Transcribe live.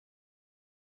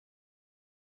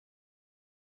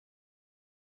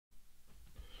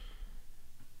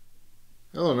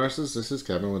Hello nurses, this is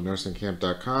Kevin with Nursing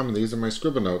KAMP.com, and these are my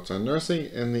scribble notes on nursing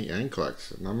in the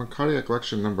NCLEX. And I'm on cardiac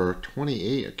lecture number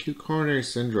 28, acute coronary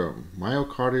syndrome,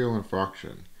 myocardial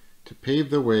infarction, to pave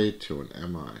the way to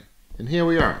an MI. And here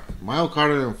we are,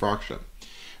 myocardial infarction.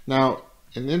 Now,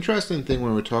 an interesting thing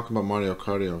when we're talking about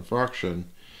myocardial infarction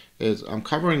is I'm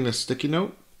covering this sticky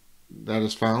note that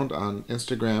is found on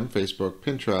Instagram, Facebook,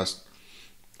 Pinterest,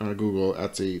 Google,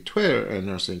 Etsy, Twitter, and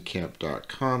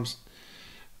nursingkamp.com.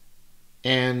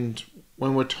 And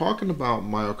when we're talking about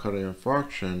myocardial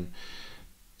infarction,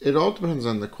 it all depends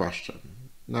on the question.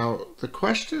 Now, the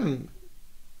question,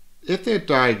 if they're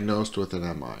diagnosed with an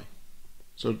MI,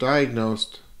 so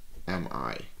diagnosed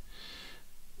MI,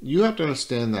 you have to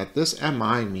understand that this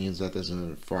MI means that there's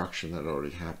an infarction that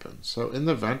already happened. So in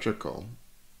the ventricle,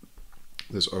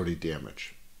 there's already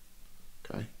damage.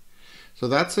 Okay, so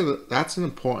that's an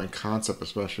important concept,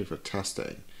 especially for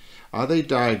testing. Are they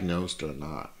diagnosed or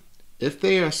not? If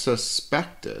they are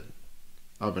suspected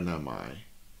of an MI,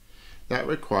 that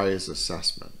requires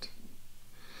assessment.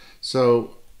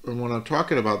 So when I'm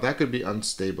talking about, that could be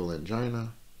unstable angina.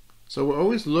 So we're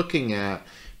always looking at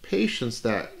patients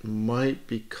that might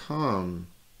become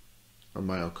a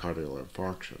myocardial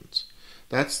infarctions.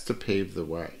 That's to pave the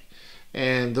way.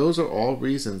 And those are all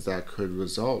reasons that could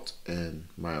result in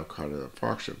myocardial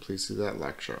infarction. Please see that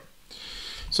lecture.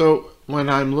 So when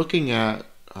I'm looking at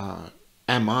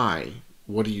MI,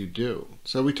 what do you do?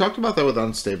 So we talked about that with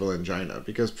unstable angina,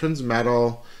 because Prince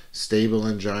metal, stable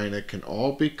angina can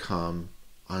all become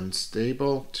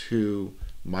unstable to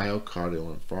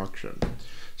myocardial infarction.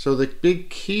 So the big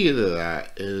key to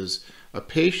that is a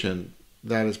patient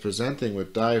that is presenting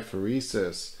with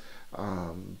diaphoresis,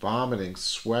 vomiting,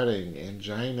 sweating,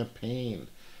 angina pain,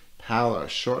 pallor,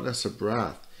 shortness of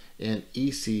breath, and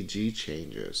ECG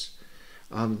changes.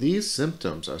 These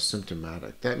symptoms are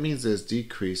symptomatic. That means there's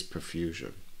decreased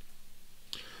perfusion.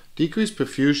 Decreased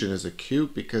perfusion is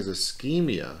acute because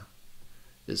ischemia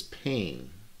is pain.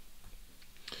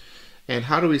 And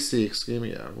how do we see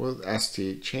ischemia? Well,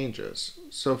 ST changes.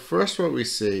 So first what we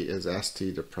see is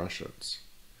ST depressions.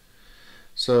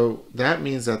 So that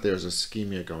means that there's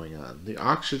ischemia going on. The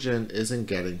oxygen isn't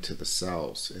getting to the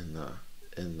cells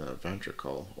in the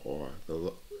ventricle or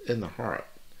in the heart,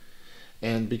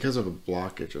 and because of a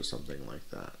blockage or something like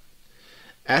that.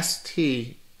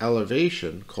 ST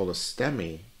elevation, called a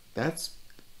STEMI, that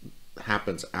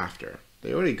happens after.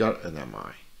 They already got an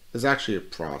MI. There's actually a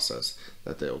process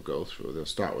that they'll go through. They'll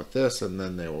start with this and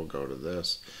then they will go to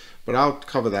this. But I'll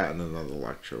cover that in another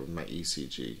lecture, with my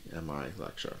ECG MI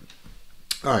lecture.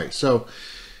 All right, so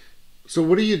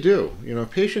what do you do? You know, a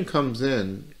patient comes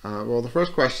in, well, the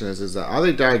first question is that are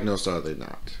they diagnosed or are they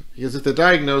not? Because if they're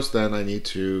diagnosed, then I need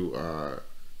to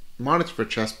monitor for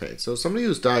chest pain. So somebody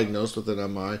who's diagnosed with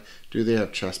an MI, do they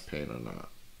have chest pain or not?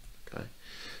 Okay.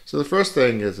 So the first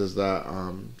thing is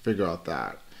that figure out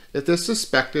that. If they're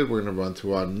suspected, we're going to run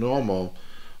through our normal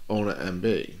ONA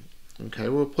MB. Okay,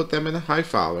 we'll put them in the high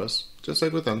Fowler's, just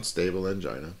like with unstable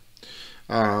angina.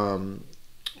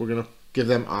 We're going to give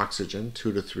them oxygen,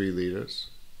 2 to 3 liters,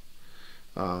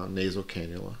 nasal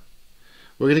cannula.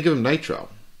 We're going to give them nitro.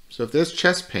 So if there's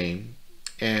chest pain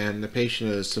and the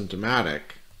patient is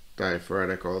symptomatic,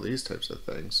 diaphoretic, all these types of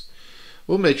things,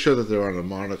 we'll make sure that they're on a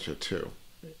monitor too,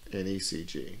 an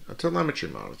ECG, a telemetry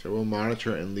monitor. We'll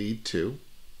monitor in lead 2.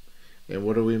 And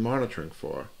what are we monitoring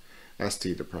for?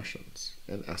 ST depressions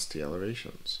and ST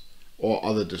elevations, or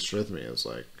other dysrhythmias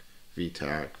like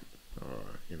VTAC or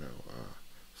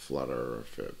flutter or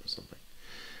fib or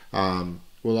something.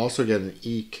 We'll also get an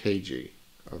EKG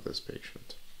of this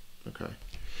patient. Okay,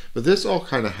 but this all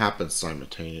kind of happens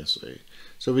simultaneously.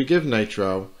 So we give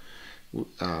nitro,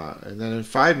 and then in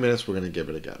 5 minutes we're going to give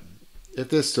it again. If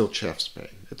there's still chest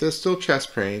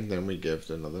pain, then we give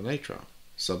another nitro,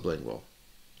 sublingual.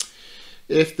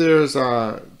 If there's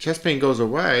chest pain goes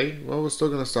away, well, we're still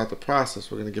going to start the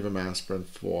process. We're going to give them aspirin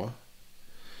 4.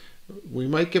 We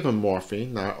might give them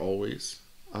morphine, not always,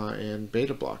 and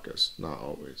beta blockers, not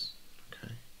always.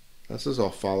 Okay, this is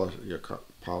all follow your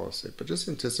policy, but just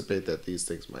anticipate that these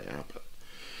things might happen.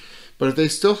 But if they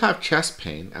still have chest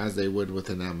pain, as they would with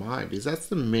an MI, because that's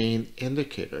the main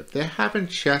indicator. If they're having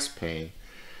chest pain,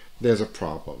 there's a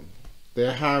problem.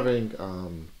 They're having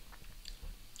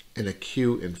an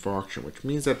acute infarction, which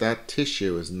means that that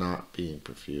tissue is not being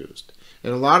perfused.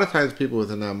 And a lot of times people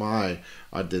with an MI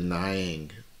are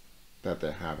denying that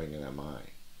they're having an MI.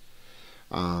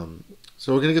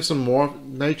 So we're going to give some more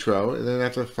nitro, and then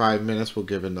after 5 minutes we'll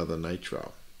give another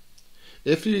nitro.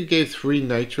 If you gave 3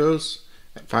 nitros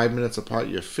at 5 minutes apart,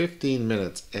 you're 15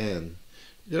 minutes in.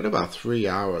 You got about 3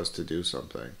 hours to do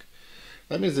something.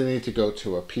 That means they need to go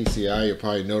to a PCI. You'll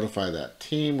probably notify that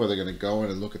team where they're going to go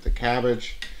in and look at the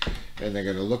cabbage, and they're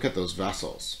going to look at those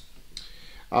vessels.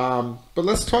 But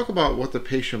let's talk about what the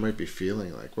patient might be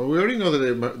feeling like. Well, we already know that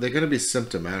they're going to be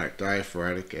symptomatic: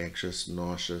 diaphoretic, anxious,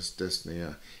 nauseous,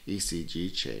 dyspnea,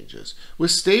 ECG changes.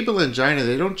 With stable angina,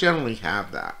 they don't generally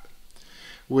have that.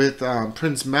 With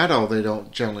Prinzmetal, they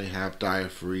don't generally have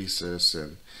diaphoresis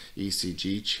and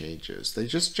ECG changes. They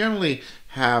just generally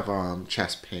have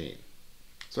chest pain.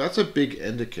 So that's a big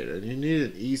indicator. And you need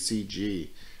an ECG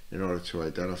in order to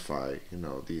identify,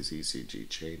 these ECG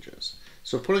changes.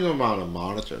 So putting them on a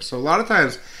monitor. So a lot of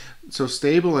times,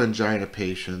 stable angina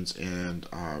patients and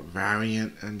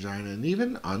variant angina, and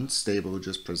even unstable who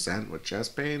just present with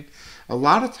chest pain, a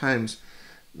lot of times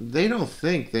they don't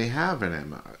think they have an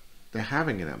MI. They're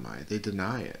having an MI. They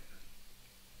deny it.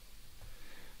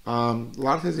 A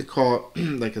lot of times they call it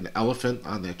like an elephant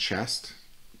on their chest.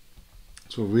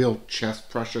 So real chest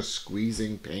pressure,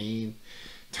 squeezing, pain,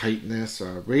 tightness,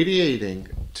 radiating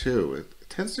too. It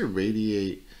tends to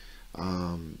radiate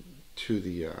to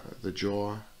the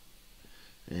jaw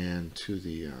and to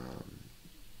the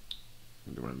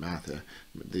I'm doing math here,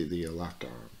 the left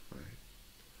arm, right?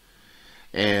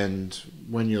 And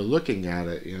when you're looking at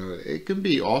it, it can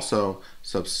be also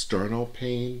substernal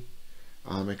pain.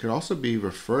 It could also be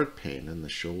referred pain in the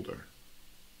shoulder.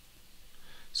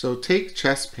 So take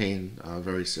chest pain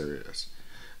very serious,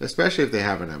 especially if they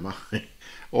have an MI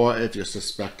or if you're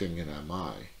suspecting an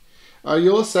MI.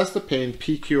 You'll assess the pain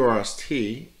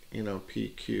PQRST,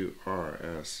 PQRST,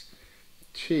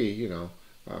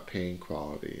 pain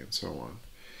quality and so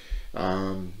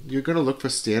on. You're going to look for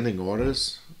standing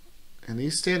orders, and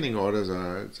these standing orders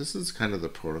this is kind of the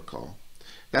protocol.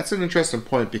 That's an interesting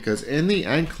point because in the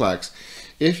NCLEX,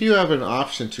 if you have an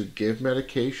option to give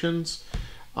medications,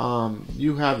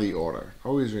 you have the order.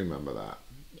 Always remember that.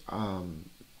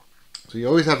 So you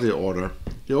always have the order.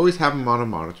 You always have them on a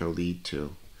monitor, lead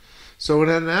to. So in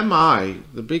an MI,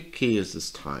 the big key is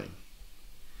this time.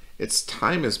 It's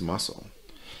time is muscle.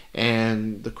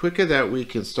 And the quicker that we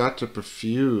can start to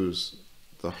perfuse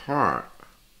the heart,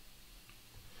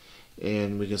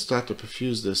 and we can start to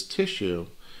perfuse this tissue,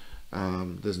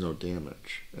 there's no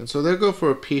damage. And so they'll go for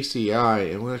a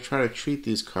PCI, and we're going to try to treat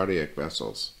these cardiac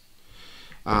vessels.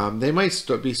 They might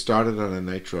be started on a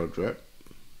nitro drip,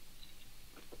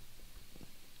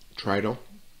 Tridal,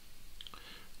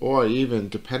 or even,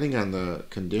 depending on the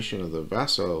condition of the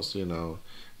vessels, a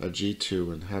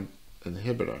G2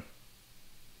 inhibitor,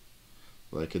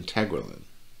 like Anticoagulant.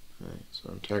 Right? So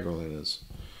Anticoagulant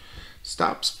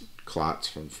stops clots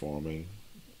from forming.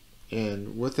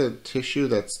 And with a tissue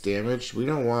that's damaged, we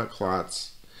don't want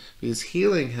clots, because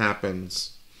healing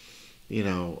happens,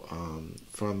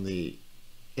 from the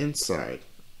inside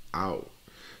out.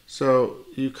 So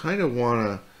you kind of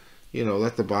want to,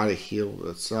 let the body heal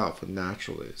itself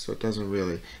naturally. So it doesn't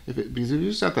really, because if you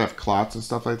just have to have clots and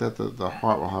stuff like that, the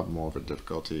heart will have more of a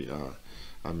difficulty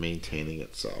maintaining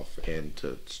itself, and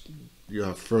you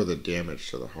have further damage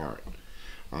to the heart.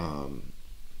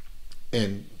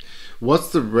 And what's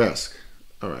the risk?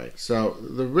 All right, so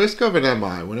the risk of an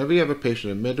MI, whenever you have a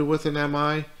patient admitted with an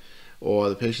MI or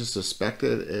the patient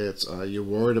suspected, it's you're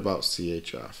worried about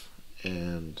CHF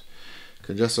and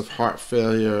congestive heart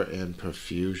failure and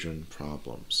perfusion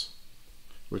problems,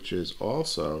 which is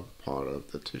also part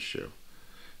of the tissue.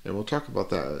 And we'll talk about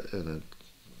that in the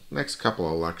next couple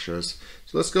of lectures.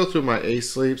 So let's go through my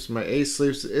A-sleeps. My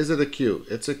A-sleeps, is it acute?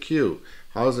 It's acute.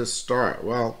 How does it start?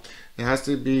 Well, it has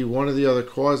to be one of the other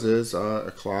causes,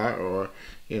 a clot, or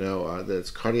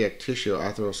that's cardiac tissue,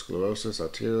 atherosclerosis,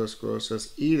 arterial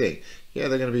sclerosis, eating. Yeah,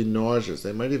 they're going to be nauseous.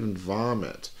 They might even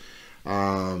vomit.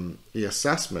 The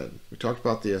assessment. We talked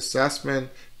about the assessment.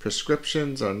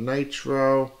 Prescriptions are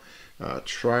nitro,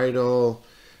 Tridal,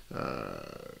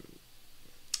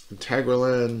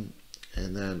 Anticoagulant,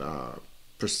 and then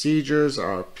procedures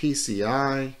are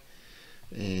PCI,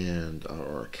 and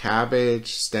or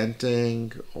cabbage,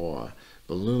 stenting, or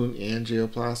balloon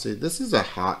angioplasty. This is a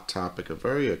hot topic, a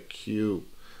very acute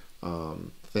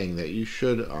thing that you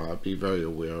should be very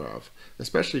aware of,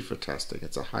 especially for testing.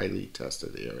 It's a highly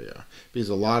tested area because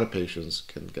a lot of patients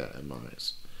can get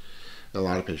MIs. A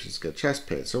lot of patients get chest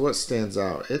pain. So what stands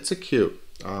out? It's acute,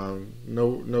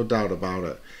 no doubt about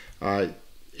it.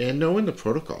 And knowing the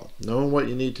protocol, knowing what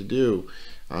you need to do,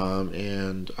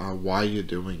 and why you're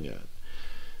doing it.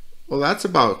 Well, that's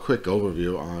about a quick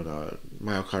overview on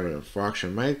myocardial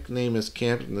infarction. My name is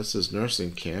Kamp, and this is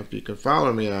Nursing Kamp. You can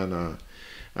follow me on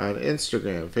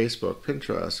Instagram, Facebook,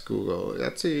 Pinterest, Google,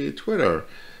 Etsy, Twitter,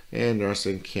 and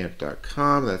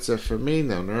nursingkamp.com. That's it for me.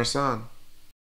 Now nurse on.